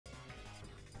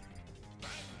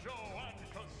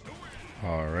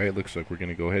Alright, looks like we're going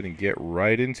to go ahead and get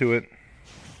right into it.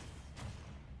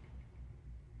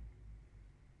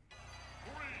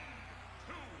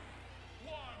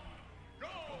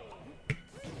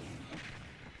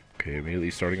 Okay, immediately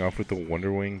starting off with the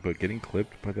Wonder Wing, but getting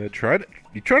clipped by that.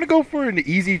 You're trying to go for an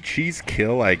easy cheese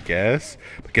kill, I guess,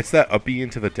 but gets that uppy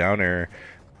into the downer.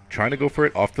 Trying to go for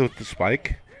it off the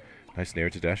spike. Nice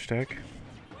nair to dash attack.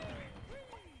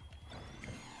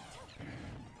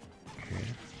 Okay.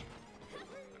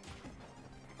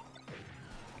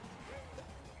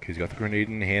 Okay, he's got the grenade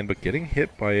in hand, but getting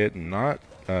hit by it, not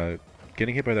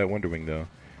getting hit by that Wonder Wing though.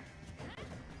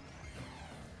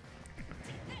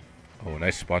 Oh,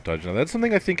 nice spot dodge. Now that's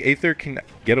something I think Aether can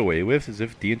get away with, is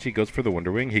if DNG goes for the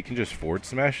Wonder Wing, he can just forward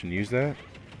smash and use that.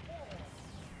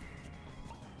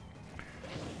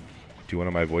 Do one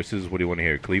of my voices? What do you want to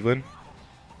hear? Cleveland?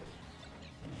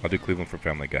 I'll do Cleveland for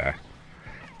Family Guy.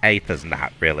 Aether's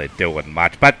not really doing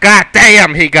much, but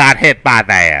goddamn he got hit by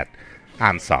that!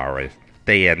 I'm sorry.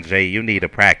 DNG, you need to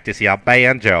practice your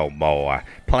banjo more.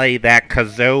 Play that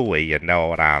Kazooie, you know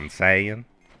what I'm saying?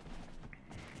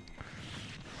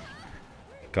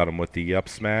 Got him with the up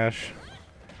smash.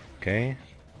 Okay.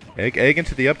 Egg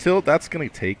into the up tilt. That's going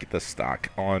to take the stock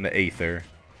on Aether.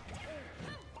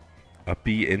 Up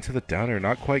B into the downer.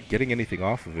 Not quite getting anything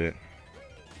off of it.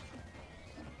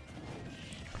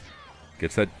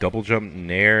 Gets that double jump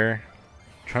nair.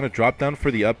 Trying to drop down for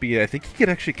the up B. I think he could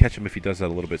actually catch him if he does that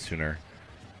a little bit sooner.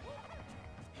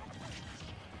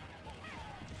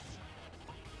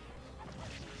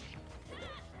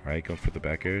 Alright, going for the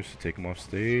back airs to take him off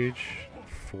stage.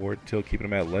 Forward tilt, keeping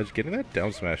him at ledge, getting that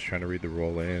down smash, trying to read the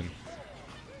roll in.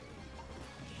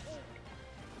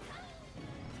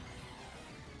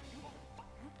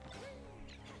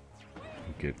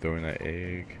 Okay, throwing that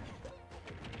egg.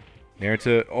 Nair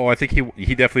to, oh, I think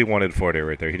he definitely wanted forward air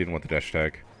right there. He didn't want the dash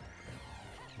attack.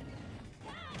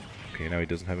 Okay, now he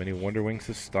doesn't have any Wonder Wings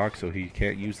to stock, so he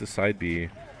can't use the side B.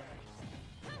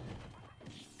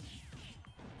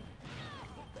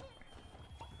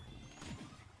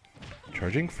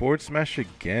 Charging forward smash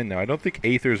again. Now, I don't think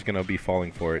Aether is going to be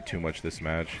falling for it too much this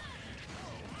match.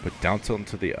 But down tilt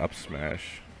into the up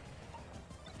smash.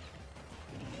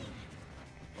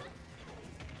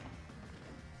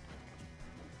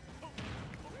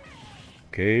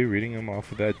 Okay, reading him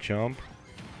off of that jump.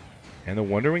 And the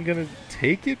Wonder Wing going to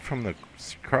take it from the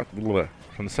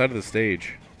side of the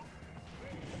stage.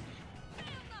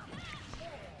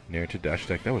 Nair to dash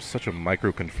attack. That was such a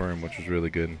micro confirm, which was really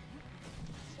good.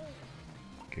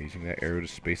 Okay, using that arrow to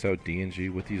space out DNG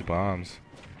with these bombs.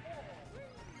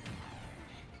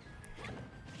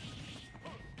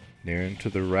 Nair into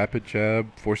the rapid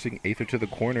jab, forcing Aether to the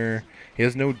corner. He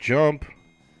has no jump.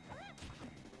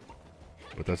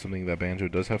 But that's something that Banjo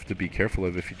does have to be careful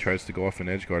of if he tries to go off an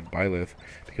edge guard Byleth,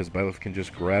 because Byleth can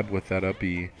just grab with that up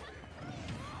B.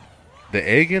 The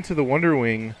egg into the Wonder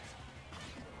Wing.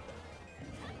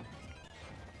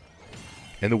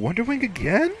 And the Wonder Wing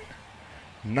again?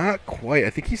 Not quite. I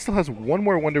think he still has one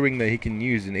more Wonder Wing that he can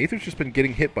use, and Aether's just been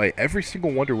getting hit by every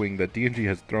single Wonder Wing that DNG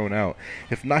has thrown out.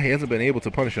 If not, he hasn't been able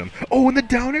to punish him. Oh, and the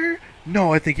downer?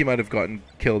 No, I think he might have gotten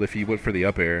killed if he went for the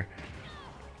up air.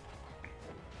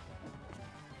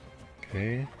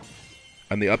 Okay.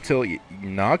 And the up tilt,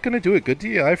 not going to do it. Good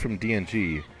DI from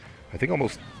DNG. I think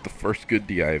almost the first good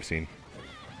DI I've seen.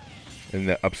 And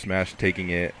the up smash taking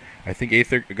it. I think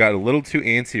Aether got a little too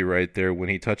antsy right there when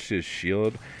he touched his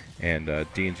shield. And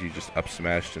DNG just up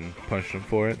smashed and punished him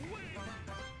for it.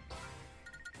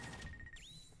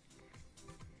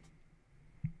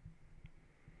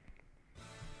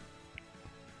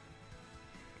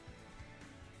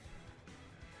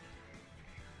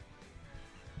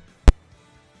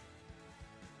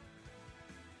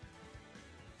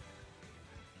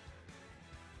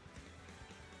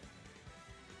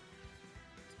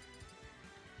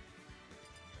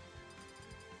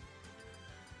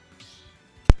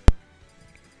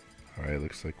 Alright,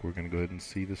 looks like we're going to go ahead and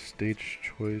see the stage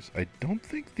choice. I don't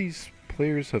think these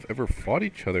players have ever fought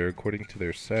each other according to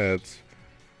their sets.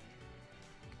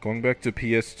 Going back to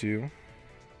PS2.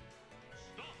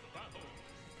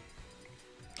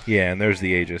 Yeah, and there's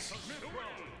the Aegis.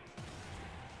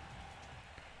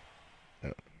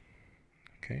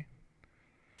 Okay.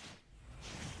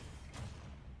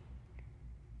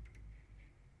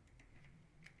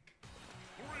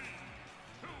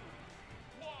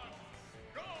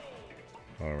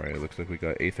 Alright, it looks like we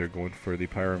got Aether going for the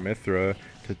Pyramithra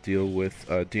to deal with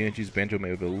DNG's Banjo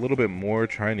maybe a little bit more,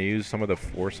 trying to use some of the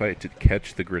foresight to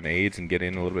catch the grenades and get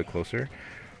in a little bit closer.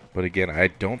 But again, I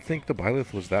don't think the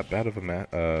Byleth was that bad of a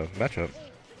matchup.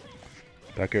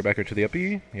 Back air to the up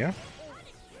E, yeah.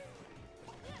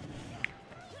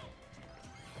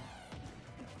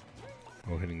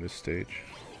 hitting this stage.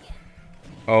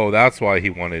 Oh, that's why he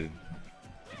wanted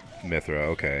Mithra,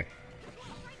 okay.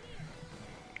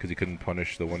 Because he couldn't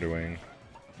punish the Wonder Wing.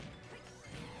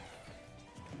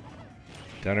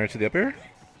 Down air to the up air?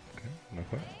 Okay, not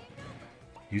quite.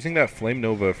 Using that Flame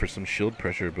Nova for some shield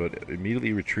pressure, but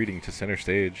immediately retreating to center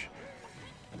stage.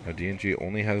 Now DNG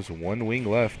only has one wing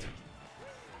left.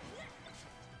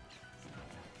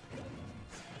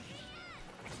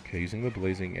 Okay, using the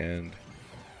Blazing End.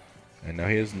 And now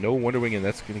he has no Wonder Wing, and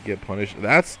that's going to get punished.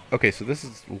 That's... Okay, so this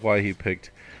is why he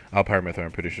picked Alpire Mithra,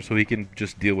 I'm pretty sure. So he can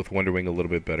just deal with Wonder Wing a little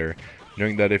bit better.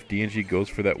 Knowing that if DNG goes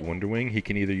for that Wonder Wing, he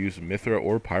can either use Mithra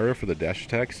or Pyra for the dash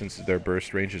attack, since their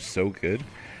burst range is so good.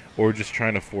 Or just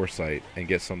trying to Foresight and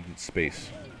get some space.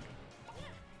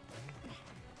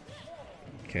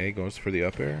 Okay, goes for the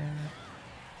up air.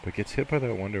 But gets hit by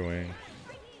that Wonder Wing.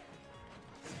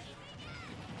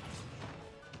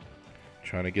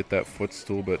 Trying to get that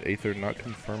footstool, but Aether not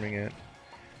confirming it.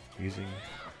 Using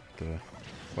the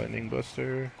Lightning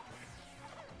Buster.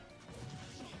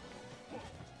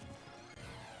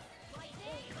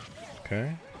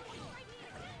 Okay.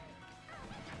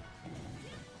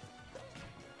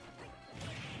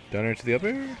 Down here to the up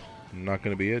air. Not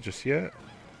going to be it just yet.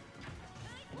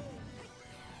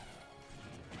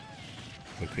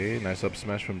 Okay, nice up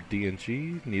smash from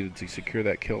DNG. Needed to secure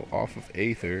that kill off of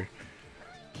Aether.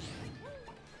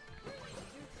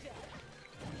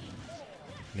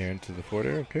 Near into the forward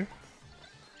air, okay.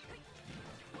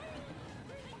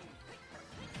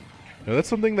 Now that's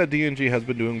something that DNG has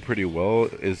been doing pretty well,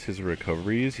 is his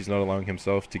recoveries. He's not allowing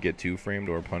himself to get too framed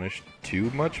or punished too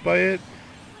much by it.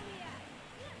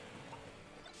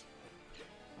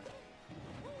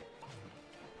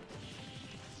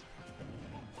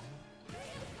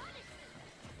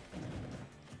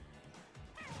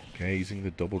 Okay, using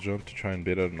the double jump to try and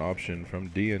bait out an option from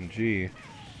DNG.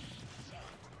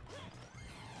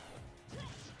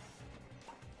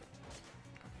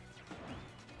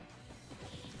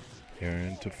 Here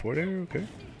into forward air, okay.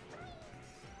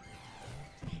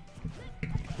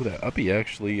 Oh, that uppy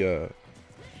actually, I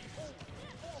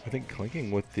think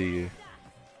clinking with the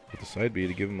side B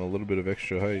to give him a little bit of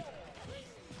extra height.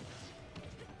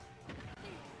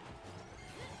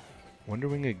 Wonder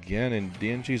Wing again, and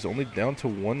DNG's only down to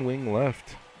one wing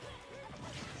left.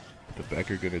 The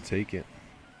backer gonna take it.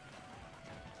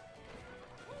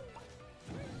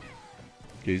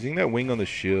 Okay, using that wing on the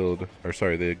shield, or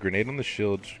sorry, the grenade on the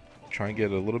shield. Try and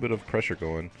get a little bit of pressure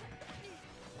going.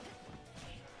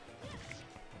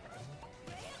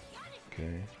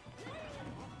 Okay.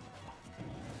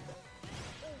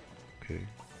 Okay.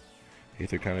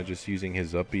 Aether kind of just using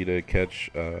his up B to catch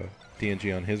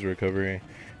DNG on his recovery.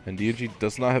 And DNG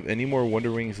does not have any more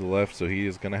Wonder Wings left, so he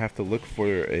is going to have to look for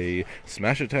a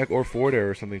smash attack or forward air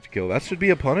or something to kill. That should be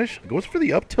a punish. Goes for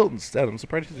the up tilt instead. I'm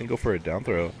surprised he didn't go for a down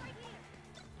throw.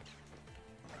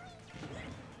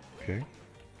 Okay.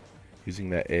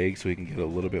 Using that egg so he can get a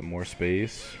little bit more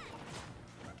space.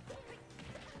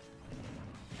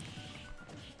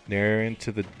 Nair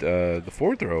into the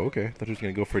forward throw. Okay, thought he was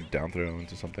gonna go for a down throw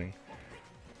into something.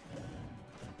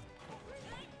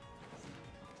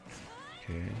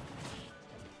 Okay.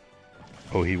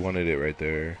 Oh, he wanted it right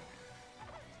there.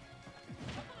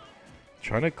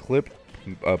 Trying to clip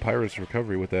Pyra's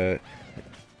recovery with that.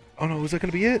 Oh no, was that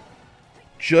gonna be it?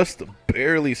 Just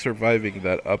barely surviving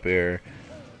that up air.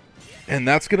 And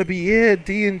that's going to be it.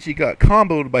 DNG got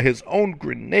comboed by his own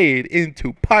grenade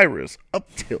into Pyra's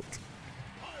up tilt.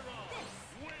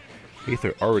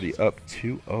 Aether already up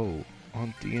 2-0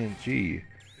 on DNG.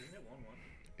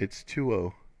 It's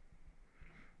 2-0.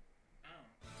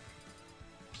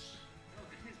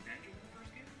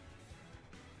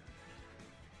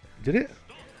 Did it?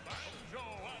 The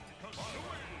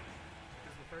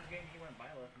first game he went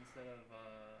Byleth instead of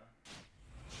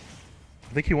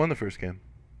I think he won the first game.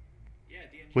 yeah,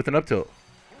 DNG. With an up tilt.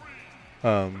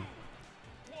 I'm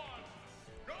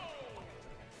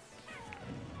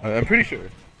pretty sure.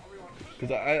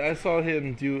 Because I saw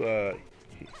him do,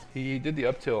 he did the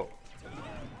up tilt.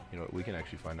 You know what, we can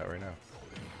actually find out right now.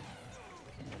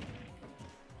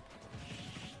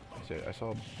 I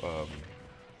saw, you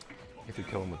have to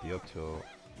kill him with the up tilt.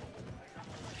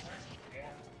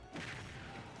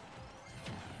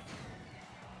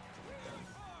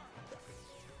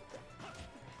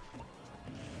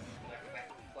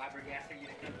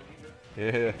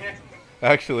 Yeah,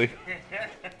 actually.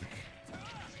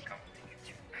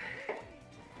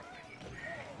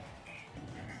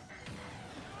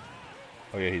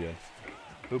 Oh yeah, he did.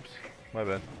 Oops, my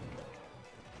bad.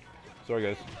 Sorry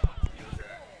guys.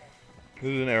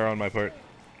 This is an error on my part.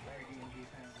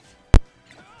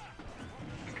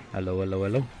 Hello, hello,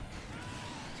 hello.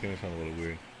 It's gonna sound a little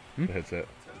weird. Hmm? The headset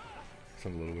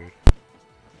sounds a little weird.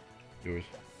 Yours?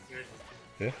 Yours.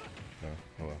 Yeah? No.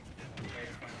 Oh well.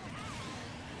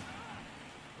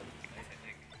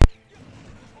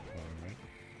 Alright.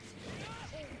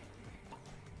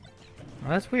 Oh,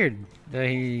 that's weird.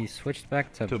 He switched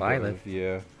back to Byleth.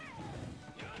 Yeah.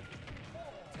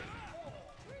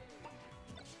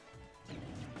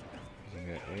 Using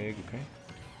that egg, okay.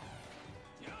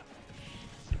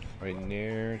 Right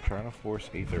near, trying to force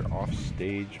Aether off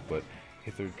stage, but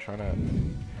Aether trying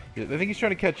to... I think he's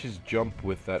trying to catch his jump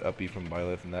with that uppy from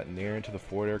Byleth, and that near into the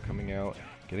forward air coming out,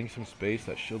 getting some space.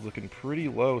 That shield's looking pretty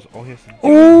low, so all he has to do...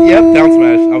 Ooh! Yep, down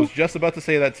smash. I was just about to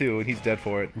say that too, and he's dead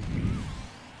for it.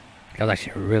 That was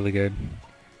actually really good.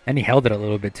 And he held it a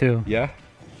little bit too. Yeah,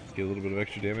 get a little bit of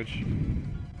extra damage.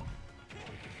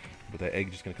 But that egg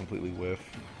just gonna completely whiff.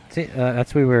 See,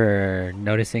 that's what we were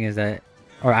noticing is that,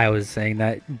 or I was saying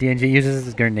that DNG uses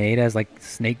his grenade as like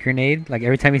snake grenade. Like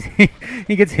every time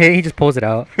he gets hit, he just pulls it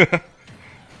out.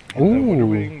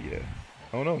 Ooh. Yeah.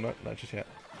 Oh no, not just yet.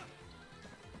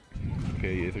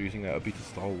 Okay, they're using that upbeat to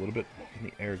stall a little bit in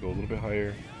the air, go a little bit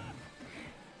higher.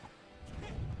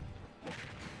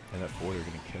 And that forward are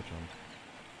gonna catch him.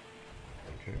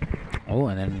 Okay. Oh,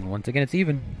 and then once again it's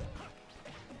even.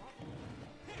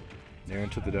 Nair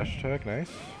into the dash attack, nice.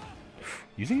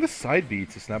 Using the side B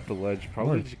to snap the ledge,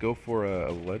 probably to go for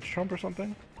a ledge trump or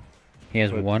something. He has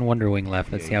But one Wonder Wing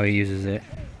left. Let's see how he uses it.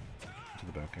 To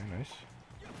the back air, nice.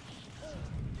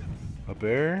 Up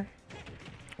air.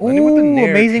 Ooh, Landing with the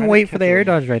nair, amazing trying to weight for catch the air him.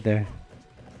 dodge right there.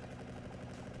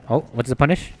 Oh, what's the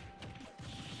punish?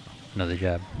 Another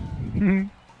jab.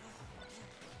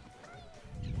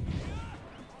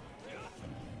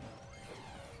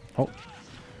 Oh,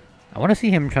 I want to see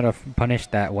him try to punish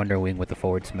that Wonder Wing with the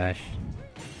forward smash.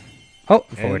 Oh,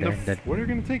 forward air. And Dead. the forward are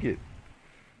gonna take it.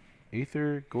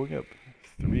 Aether going up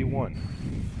 3-1 on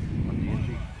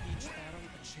DNG.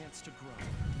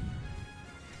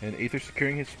 And Aether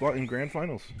securing his spot in Grand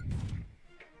Finals.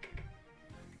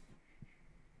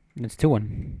 It's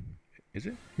 2-1. Is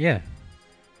it? Yeah.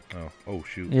 Oh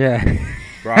shoot. Yeah.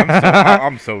 Bro,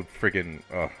 I'm so freaking.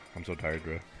 I'm so tired,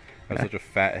 bro. I have such a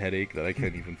fat headache that I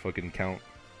can't even fucking count.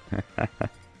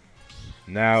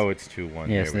 Now it's 2-1.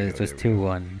 Yes, There we it's go, just there we go.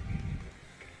 2-1.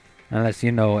 Unless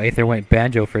you know Aether went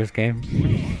Banjo first game.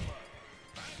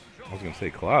 I was gonna say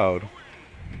Cloud.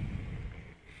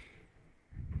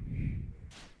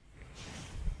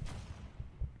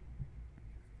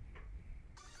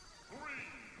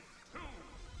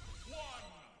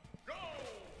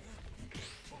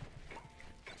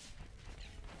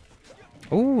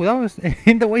 Ooh, that was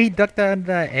in the way he ducked that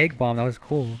egg bomb. That was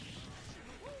cool.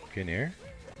 Okay, Nair.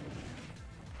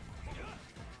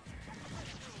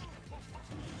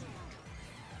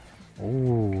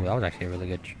 Ooh, that was actually a really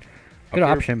good Up air.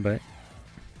 option, but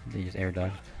they just air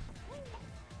dodged.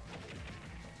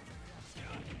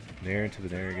 Nair into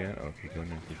the Nair again. Okay, going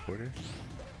into the quarter.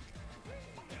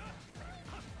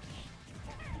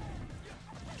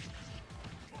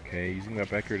 Okay, using that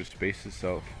back air to space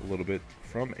itself a little bit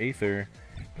from Aether.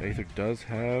 Aether does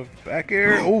have back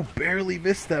air. Oh, barely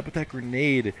missed that, but that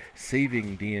grenade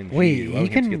saving DNG. Wait, allowing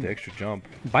he him to can- get the extra jump.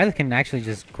 Byleth can actually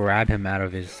just grab him out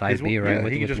of his side B, right? Yeah,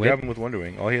 with, he can with just whip. grab him with Wonder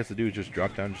Wing. All he has to do is just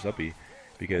drop down just uppy,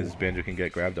 because Banjo can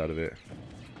get grabbed out of it.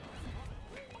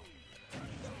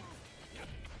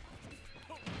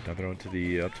 Down throw into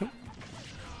the up tilt.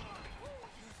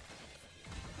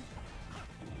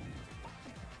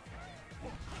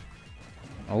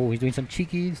 Oh, he's doing some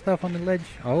cheeky stuff on the ledge.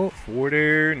 Oh, Forward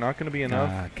air, not going to be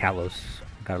enough. Kalos.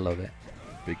 Gotta love it.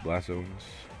 Big blast zones.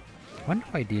 I wonder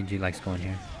why DNG likes going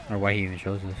here. Or why he even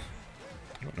shows this.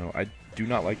 I don't know. I do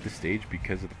not like the stage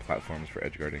because of the platforms for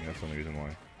edge guarding. That's the only reason why.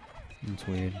 It's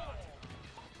weird.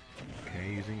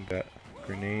 Okay, using that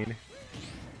grenade.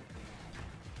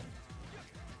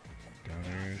 Down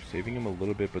there, saving him a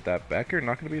little bit, but that back air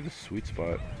not going to be the sweet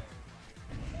spot.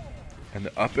 And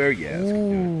the up air, yeah, that's going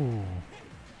to do it. Ooh.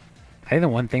 I think the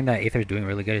one thing that Aether's doing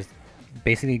really good is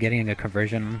basically getting a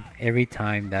conversion every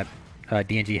time that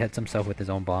DNG hits himself with his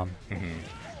own bomb.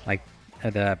 Like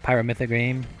the Pyromythic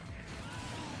game,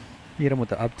 he hit him with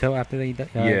the up tilt after he got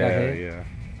hit. Yeah.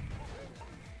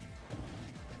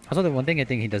 Also, the one thing I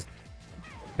think he does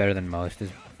better than most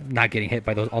is not getting hit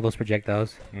by all those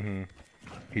projectiles.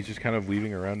 He's just kind of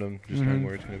weaving around him, just knowing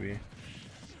where it's going to be.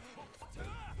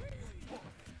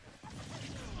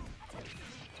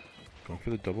 Going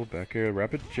for the double back air,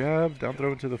 rapid jab, down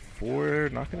throw into the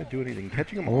forward, not going to do anything.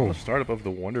 Catching him on the startup of the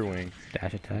Wonder Wing.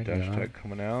 Dash attack. Dash yeah. attack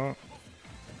coming out.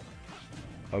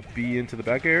 Up B into the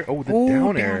back air. Oh, the Ooh,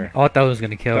 down air. Oh, I thought it was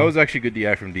gonna kill. That was actually good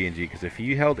DI from DNG because if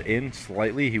he held in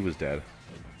slightly, he was dead.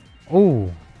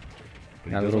 Ooh. But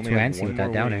he Got a does little only too have antsy one with that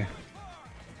more down wing. air.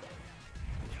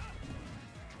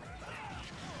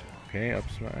 Okay, up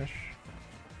smash.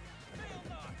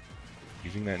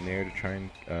 Using that nair to try and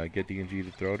get DNG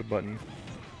to throw out a button.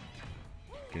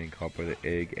 Getting caught by the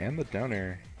egg and the down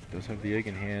air. Does have the egg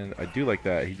in hand. I do like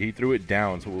that. He threw it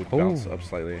down so it would bounce Ooh. up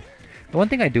slightly. The one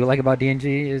thing I do like about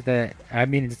DNG is that, I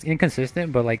mean, it's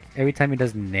inconsistent, but like every time he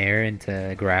does nair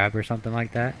into grab or something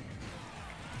like that,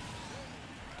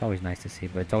 it's always nice to see,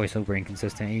 but it's always super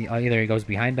inconsistent. Either he goes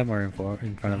behind him or in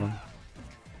front of him.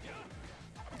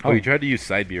 Oh, he tried to use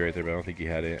side B right there, but I don't think he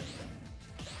had it.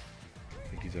 I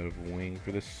think he's out of wing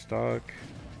for this stock.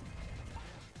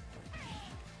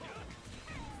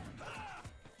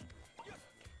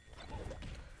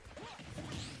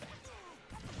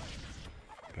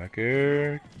 Back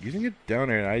air, using it down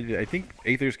air. I think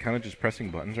Aether's kind of just pressing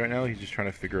buttons right now. He's just trying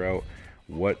to figure out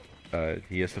what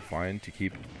he has to find to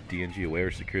keep DNG away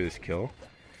or secure this kill.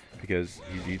 Because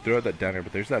he threw out that down air,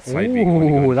 but there's that side B.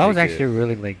 Ooh, that was actually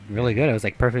really good. It was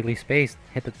like perfectly spaced.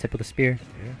 Hit the tip of the spear.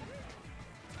 Yeah.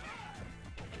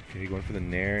 Okay, going for the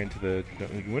nair into the.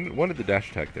 He wanted the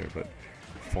dash attack there, but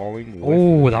falling.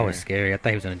 Oh, with the that nair. was scary. I thought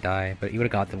he was gonna die, but he would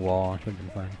have got the wall. It would have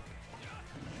been fine.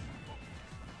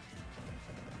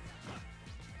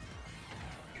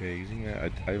 Okay, using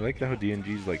that. I like how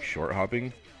DNG's like short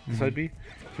hopping the side B,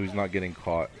 so he's not getting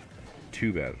caught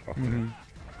too bad off there.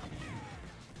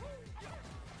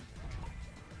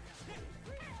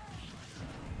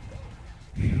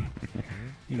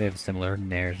 They have similar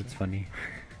nairs. It's funny.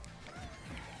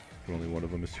 But only one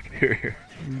of them is superior.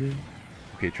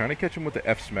 Okay, trying to catch him with the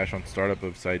F smash on startup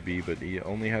of side B, but he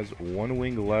only has one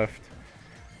wing left.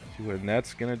 And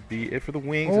that's gonna be it for the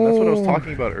wings, and that's what I was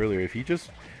talking about earlier. If he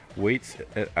just waits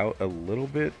it out a little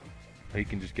bit, he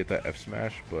can just get that F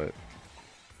smash, but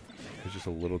it's just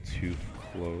a little too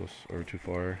close or too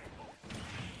far.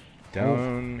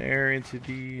 Down air into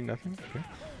the nothing. Okay.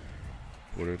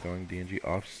 Order throwing DNG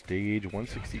off stage.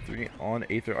 163 on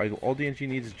Aether. All DNG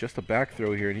needs is just a back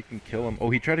throw here, and he can kill him. Oh,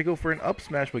 he tried to go for an up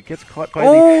smash, but gets caught by the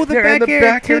air, and the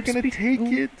back air tips gonna take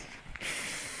it.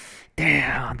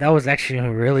 Damn, that was actually a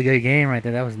really good game right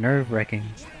there. That was nerve-wracking.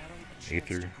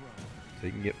 Aether, so he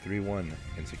can get 3-1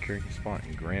 and securing his spot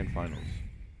in Grand Finals.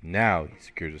 Now he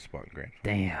secures a spot in Grand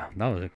Finals. Damn, that was a